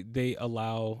they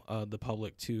allow the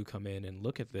public to come in and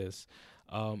look at this.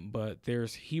 But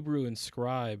there's Hebrew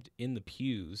inscribed in the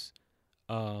pews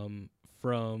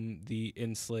from the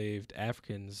enslaved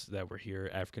Africans that were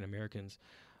here, African Americans.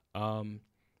 And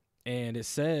it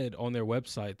said on their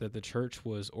website that the church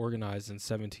was organized in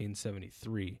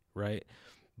 1773, right?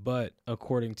 But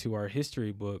according to our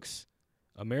history books,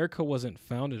 America wasn't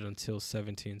founded until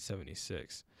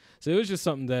 1776. So it was just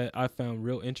something that I found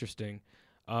real interesting.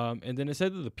 And then it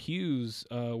said that the pews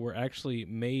were actually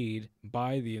made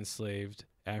by the enslaved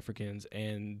Africans,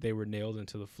 and they were nailed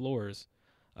into the floors.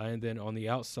 And then on the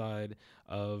outside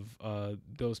of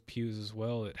those pews as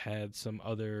well, it had some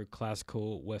other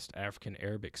classical West African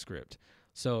Arabic script.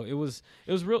 So it was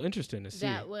real interesting to see.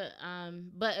 That would,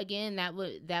 but again, that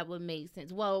would make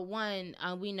sense. Well, one,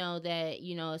 we know that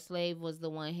a slave was the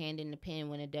one hand in the pen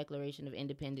when the Declaration of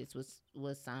Independence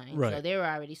was signed. Right. So there were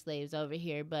already slaves over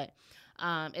here. But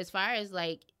as far as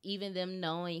like even them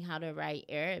knowing how to write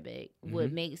Arabic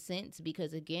would make sense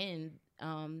because again,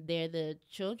 they're the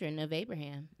children of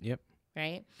Abraham. Yep.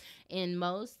 Right, and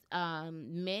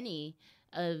many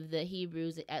of the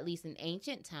Hebrews, at least in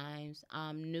ancient times,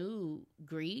 knew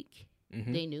Greek.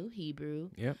 They knew Hebrew.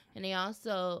 Yep. And they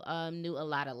also knew a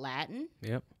lot of Latin.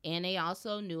 Yep. And they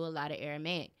also knew a lot of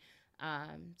Aramaic.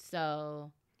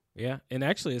 Yeah, and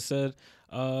actually it said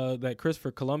that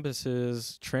Christopher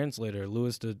Columbus's translator,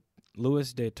 Luis de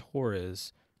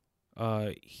Torres,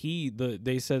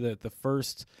 they said that the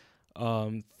first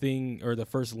thing or the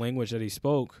first language that he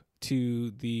spoke to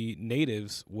the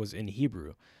natives was in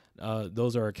Hebrew.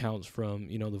 Those are accounts from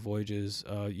the voyages.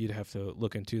 You'd have to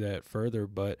look into that further,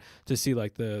 but to see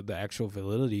like the actual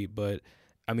validity. But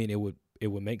I mean, it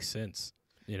would make sense,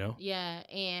 Yeah,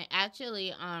 and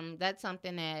actually, that's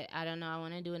something that I don't know. I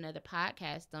want to do another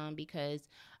podcast on because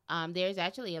there's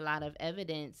actually a lot of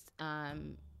evidence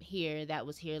here that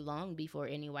was here long before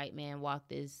any white man walked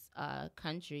this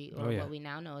country or what we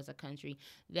now know as a country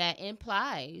that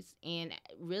implies and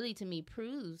really to me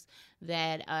proves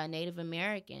that Native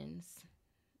Americans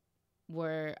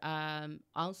were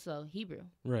also Hebrew.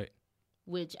 Right.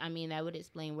 Which, I mean, that would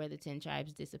explain where the 10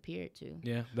 tribes disappeared to.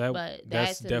 Yeah,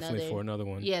 that's definitely for another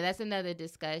one. Yeah, that's another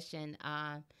discussion.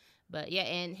 But yeah,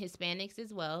 and Hispanics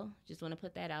as well. Just want to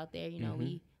put that out there.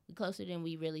 We closer than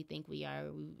we really think we are.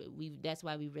 We that's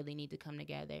why we really need to come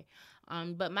together.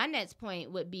 But my next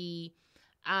point would be,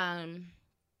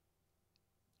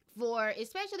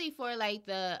 especially for like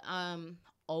the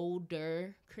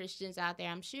older Christians out there.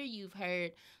 I'm sure you've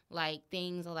heard like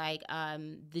things like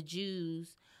the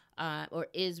Jews. Or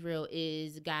Israel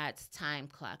is God's time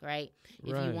clock, right? If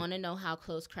you want to know how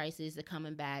close Christ is to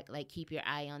coming back, like keep your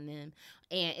eye on them.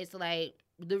 And it's like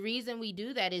the reason we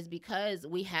do that is because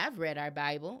we have read our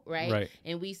Bible, right?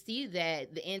 And we see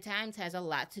that the end times has a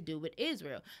lot to do with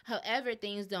Israel. However,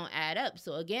 things don't add up.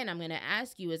 So again, I'm going to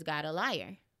ask you, is God a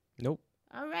liar? Nope.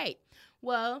 All right.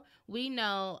 Well, we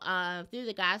know through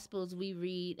the Gospels we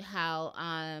read how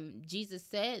Jesus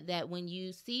said that when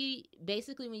you see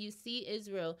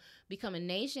Israel become a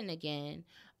nation again,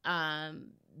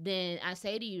 then I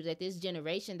say to you that this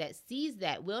generation that sees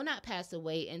that will not pass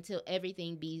away until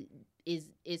everything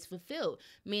is fulfilled,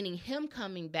 meaning him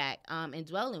coming back and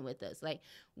dwelling with us. Like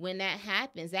when that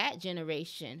happens, that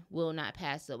generation will not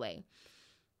pass away.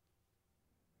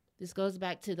 This goes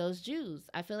back to those Jews.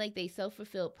 I feel like they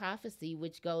self-fulfilled prophecy,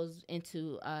 which goes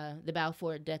into the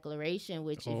Balfour Declaration,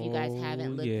 which if you guys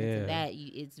haven't looked into that,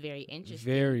 it's very interesting.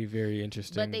 Very, very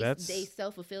interesting. But they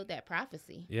self-fulfilled that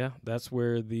prophecy. Yeah, that's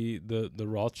where the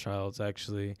Rothschilds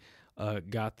actually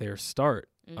got their start.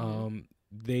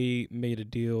 They made a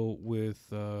deal with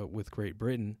Great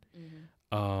Britain.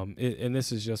 And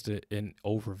this is just an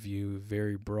overview,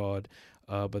 very broad.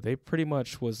 But they pretty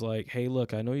much was like, hey,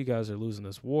 look, I know you guys are losing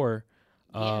this war.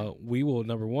 We will,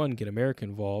 number one, get America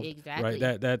involved. Exactly.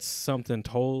 Right. That's something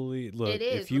totally. Look, it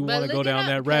is. if you want to go down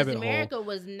that rabbit hole, America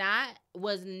was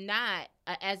not.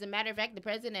 As a matter of fact, the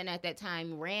president at that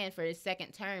time ran for his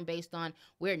second term based on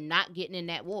we're not getting in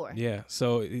that war. Yeah.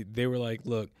 So they were like,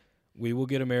 look, we will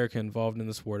get America involved in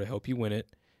this war to help you win it,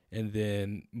 and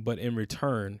then, but in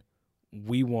return,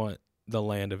 we want the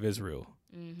land of Israel.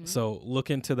 So look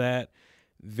into that.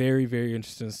 Very, very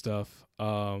interesting stuff.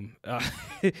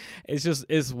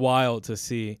 It's wild to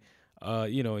see,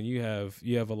 and you have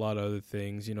a lot of other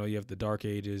things. You have the Dark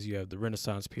Ages, you have the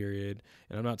Renaissance period,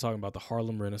 and I'm not talking about the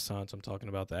Harlem Renaissance. I'm talking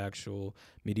about the actual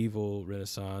medieval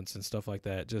Renaissance and stuff like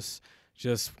that. Just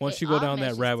once you go down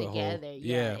that rabbit hole,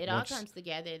 it all comes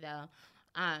together though.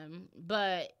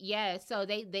 But yeah, so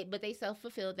they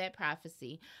self-fulfilled that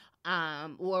prophecy,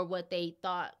 or what they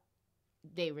thought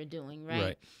they were doing,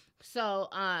 right? So,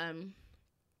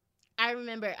 I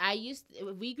remember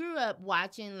we grew up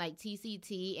watching like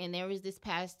TCT, and there was this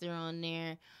pastor on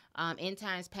there, end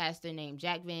times pastor named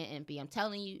Jack Van Impe. I'm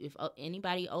telling you, if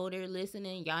anybody older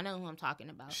listening, y'all know who I'm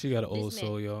talking about. She got an old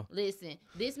soul, y'all. Listen,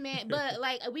 this man, but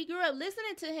like we grew up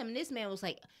listening to him, and this man was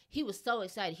like, he was so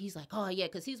excited. He's like, oh yeah,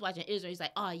 because he's watching Israel. He's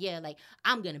like, oh yeah, like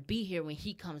I'm gonna be here when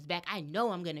he comes back. I know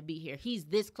I'm gonna be here. He's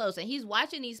this close, and he's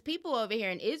watching these people over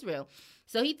here in Israel.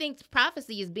 So he thinks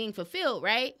prophecy is being fulfilled,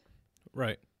 right?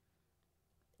 Right.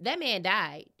 That man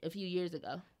died a few years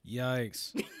ago.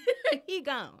 Yikes. He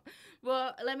gone.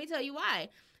 Well, let me tell you why.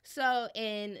 So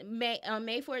on May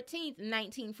 14th,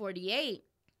 1948,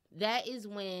 that is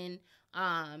when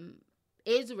um,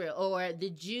 Israel, or the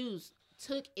Jews,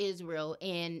 took Israel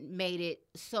and made it,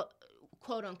 so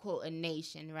quote unquote, a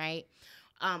nation, right?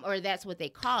 Or that's what they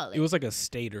call it. It was like a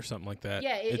state or something like that.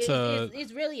 Yeah,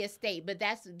 it's really a state, but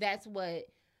that's what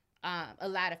a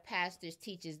lot of pastors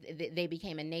teaches. They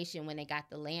became a nation when they got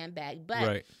the land back. But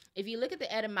right. if you look at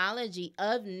the etymology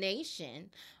of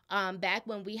nation, back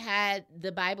when we had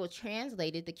the Bible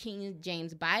translated, the King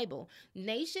James Bible,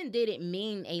 nation didn't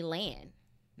mean a land.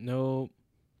 No.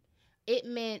 It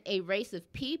meant a race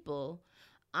of people.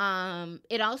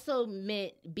 It also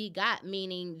meant begot,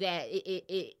 meaning that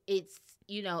it's,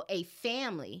 a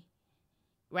family,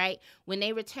 right? When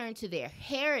they return to their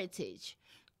heritage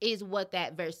is what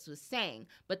that verse was saying.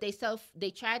 But they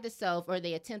tried to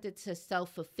they attempted to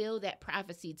self-fulfill that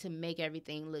prophecy to make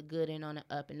everything look good and on the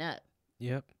up and up.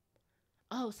 Yep.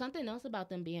 Oh, something else about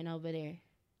them being over there.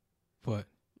 What?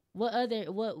 What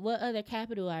other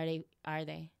capital are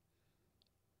they?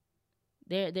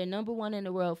 They're number one in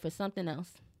the world for something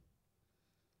else.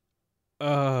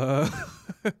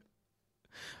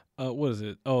 What is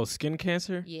it? Oh, skin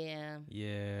cancer? Yeah.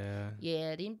 Yeah.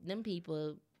 Yeah, them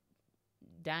people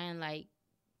dying like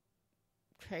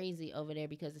crazy over there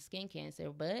because of skin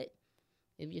cancer. But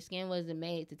if your skin wasn't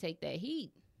made to take that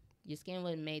heat, your skin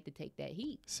wasn't made to take that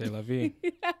heat. C'est la vie.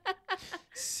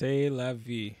 C'est la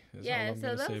vie. Yeah,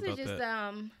 so those are just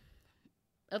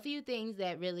a few things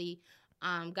that really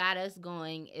got us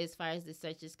going as far as the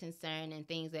search is concerned, and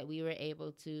things that we were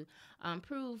able to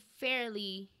prove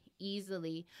fairly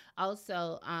easily.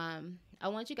 Also, I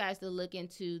want you guys to look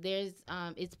into,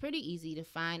 it's pretty easy to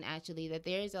find actually, that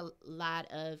there's a lot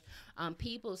of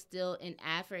people still in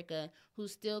Africa who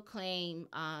still claim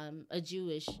a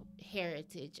Jewish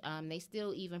heritage. They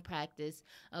still even practice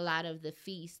a lot of the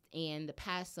feast and the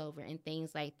Passover and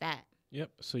things like that.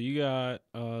 Yep. So you got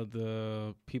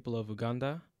the people of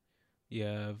Uganda. You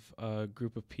have a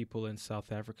group of people in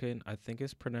South Africa, and I think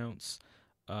it's pronounced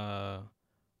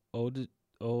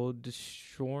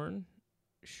Oudtshoorn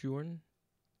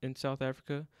in South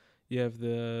Africa. You have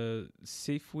the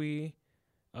Sefwi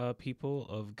people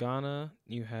of Ghana.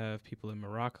 You have people in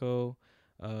Morocco,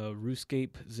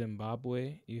 Ruscape,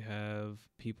 Zimbabwe. You have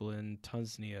people in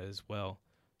Tanzania as well.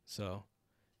 So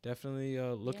definitely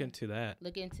look into that.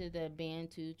 Look into the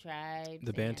Bantu tribes.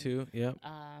 The Bantu, yep.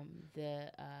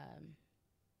 The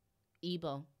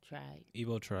Igbo tribe.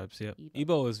 Igbo tribes, yep.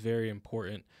 Igbo is very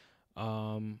important.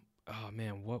 Oh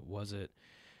man, what was it?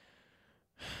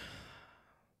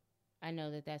 I know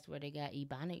that's where they got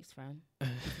Ebonics from.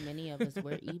 Many of us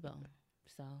were Igbo,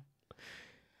 so.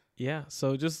 Yeah,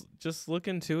 so just look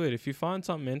into it. If you find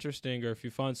something interesting, or if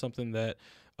you find something that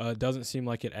doesn't seem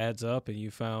like it adds up, and you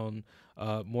found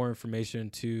more information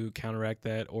to counteract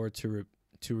that, or to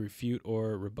refute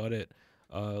or rebut it,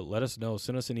 let us know.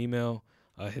 Send us an email.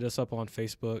 Hit us up on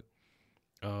Facebook.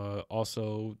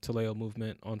 Also, Taleo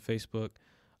Movement on Facebook.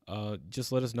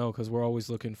 Just let us know, because we're always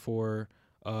looking for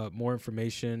more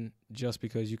information, just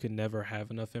because you can never have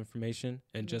enough information.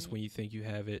 And just when you think you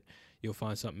have it, you'll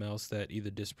find something else that either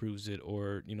disproves it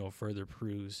or, further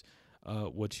proves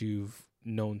what you've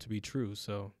known to be true.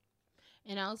 So.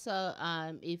 And also,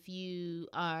 if you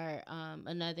are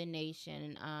another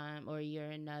nation, or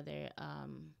you're another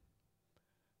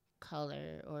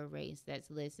color or race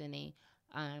that's listening,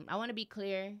 I want to be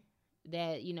clear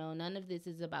that, none of this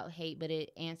is about hate, but it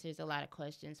answers a lot of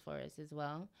questions for us as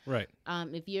well. Right.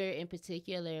 If you're in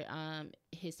particular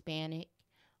Hispanic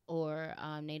or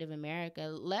Native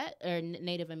American, let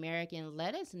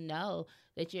us know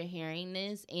that you're hearing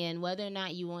this, and whether or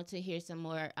not you want to hear some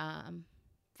more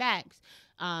facts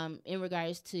in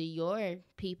regards to your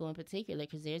people in particular,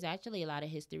 because there's actually a lot of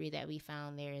history that we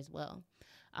found there as well.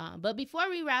 But before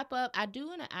we wrap up, I do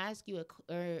want to ask you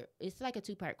it's like a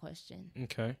 2-part question.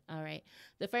 Okay. All right.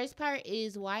 The first part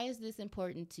is, why is this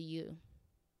important to you?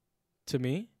 To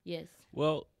me? Yes.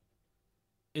 Well,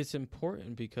 it's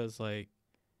important because,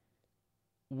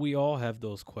 we all have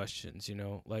those questions,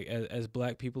 as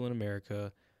Black people in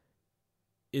America.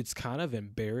 It's kind of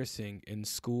embarrassing in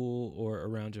school or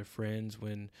around your friends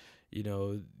when,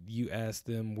 you ask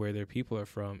them where their people are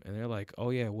from, and they're like, oh,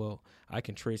 yeah, well, I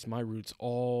can trace my roots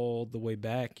all the way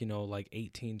back,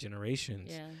 18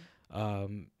 generations. Yeah.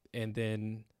 And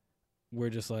then we're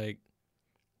just like,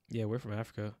 yeah, we're from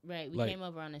Africa. Right. We came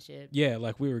over on a ship. Yeah,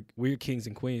 we're kings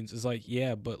and queens. It's like,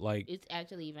 yeah, but it's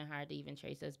actually even hard to even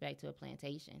trace us back to a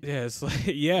plantation. Yeah, it's like,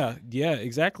 yeah,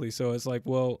 exactly. So it's like,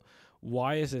 well,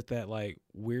 why is it that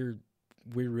we're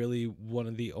really one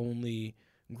of the only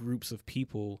groups of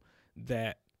people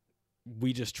that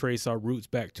we just trace our roots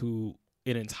back to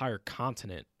an entire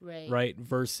continent, right?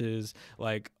 Versus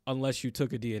like, unless you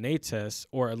took a DNA test,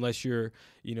 or unless you're,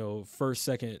 first,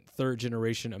 second, third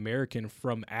generation American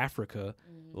from Africa,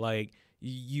 like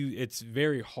it's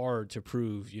very hard to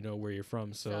prove, where you're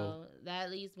from. So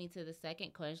that leads me to the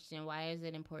second question. Why is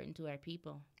it important to our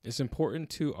people? It's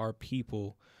important to our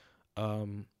people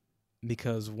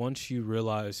because once you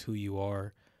realize who you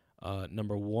are,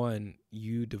 number one,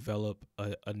 you develop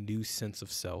a new sense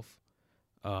of self.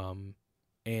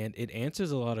 And it answers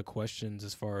a lot of questions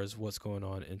as far as what's going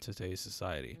on in today's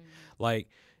society. Like,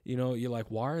 you're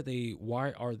like, why are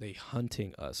they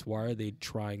hunting us? Why are they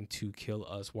trying to kill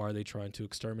us? Why are they trying to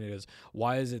exterminate us?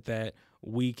 Why is it that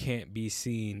we can't be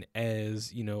seen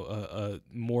as, a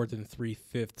more than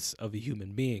 3/5 of a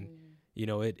human being?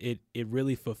 It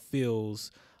really fulfills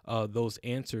those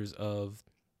answers of,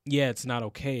 yeah, it's not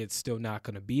okay. It's still not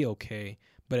going to be okay.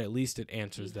 But at least it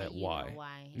answers that why.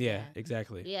 Yeah,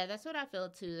 exactly. Yeah, that's what I feel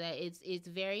too. That it's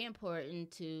very important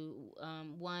to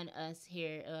us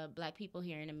here, Black people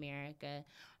here in America,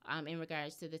 in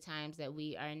regards to the times that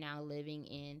we are now living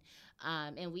in,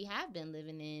 and we have been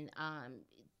living in.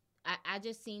 I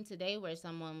just seen today where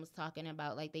someone was talking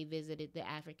about, like, they visited the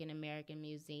African American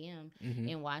Museum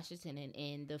in Washington,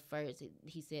 and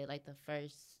he said like the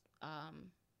first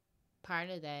part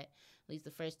of that, at least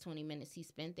the first 20 minutes he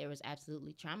spent there, was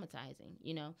absolutely traumatizing.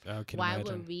 Why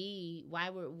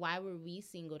were we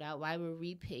singled out? Why were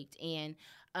we picked? And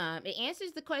it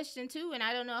answers the question too. And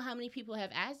I don't know how many people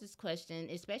have asked this question,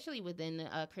 especially within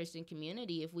the Christian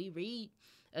community. If we read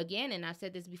again, and I've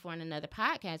said this before in another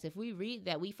podcast, if we read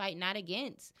that we fight not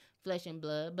against flesh and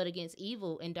blood, but against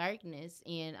evil and darkness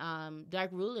and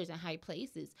dark rulers in high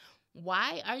places.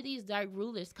 Why are these dark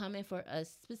rulers coming for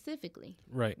us specifically?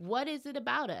 Right. What is it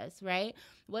about us, right?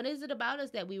 What is it about us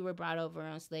that we were brought over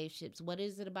on slave ships? What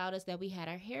is it about us that we had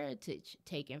our heritage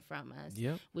taken from us?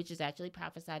 Yep. Which is actually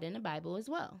prophesied in the Bible as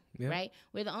well, yep. right?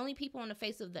 We're the only people on the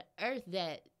face of the earth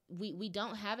that we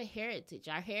don't have a heritage.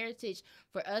 Our heritage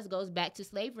for us goes back to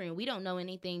slavery, and we don't know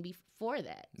anything before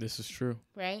that. This is true.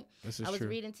 Right? This is true. I was true.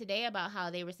 reading today about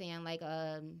how they were saying, like,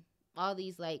 all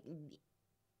these, like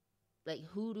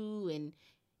hoodoo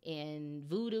and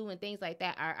voodoo and things like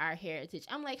that are our heritage.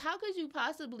 I'm like, how could you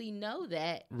possibly know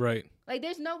that? Right. Like,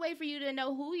 there's no way for you to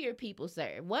know who your people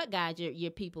serve, what God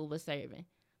your people was serving.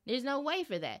 There's no way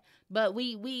for that. But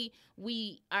we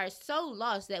are so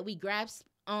lost that we grasp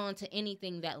onto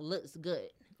anything that looks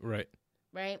good. Right.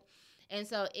 Right. And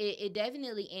so it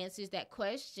definitely answers that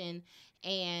question.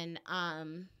 And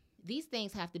these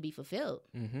things have to be fulfilled.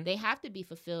 They have to be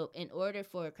fulfilled in order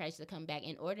for Christ to come back,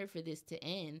 in order for this to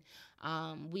end.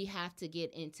 We have to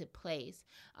get into place,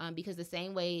 because the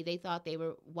same way they thought they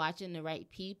were watching the right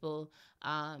people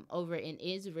over in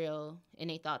Israel, and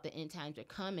they thought the end times were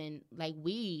coming, like,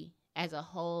 we as a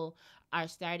whole are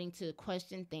starting to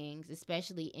question things,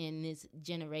 especially in this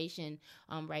generation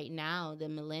right now. The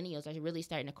millennials are really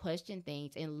starting to question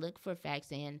things and look for facts,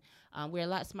 and we're a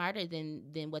lot smarter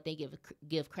than what they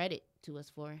give credit to us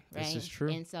for, right? This is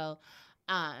true. And so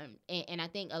and I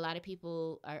think a lot of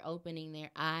people are opening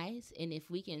their eyes, and if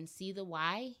we can see the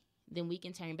why, then we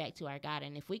can turn back to our God.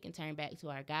 And if we can turn back to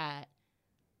our God,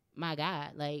 my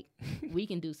God, like, we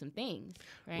can do some things,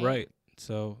 right? Right.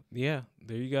 So, yeah,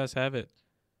 there you guys have it.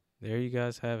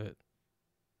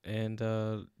 And,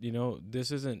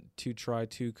 this isn't to try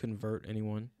to convert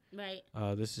anyone. Right.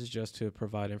 This is just to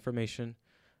provide information.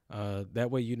 That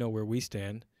way you know where we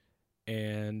stand.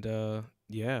 And,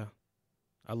 yeah,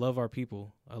 I love our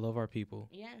people.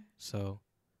 Yeah. So,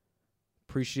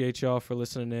 appreciate y'all for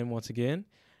listening in once again.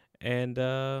 And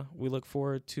we look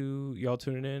forward to y'all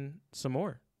tuning in some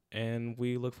more. And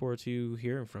we look forward to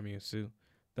hearing from you, Sue.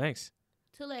 Thanks.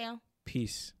 Tuleo.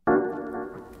 Peace.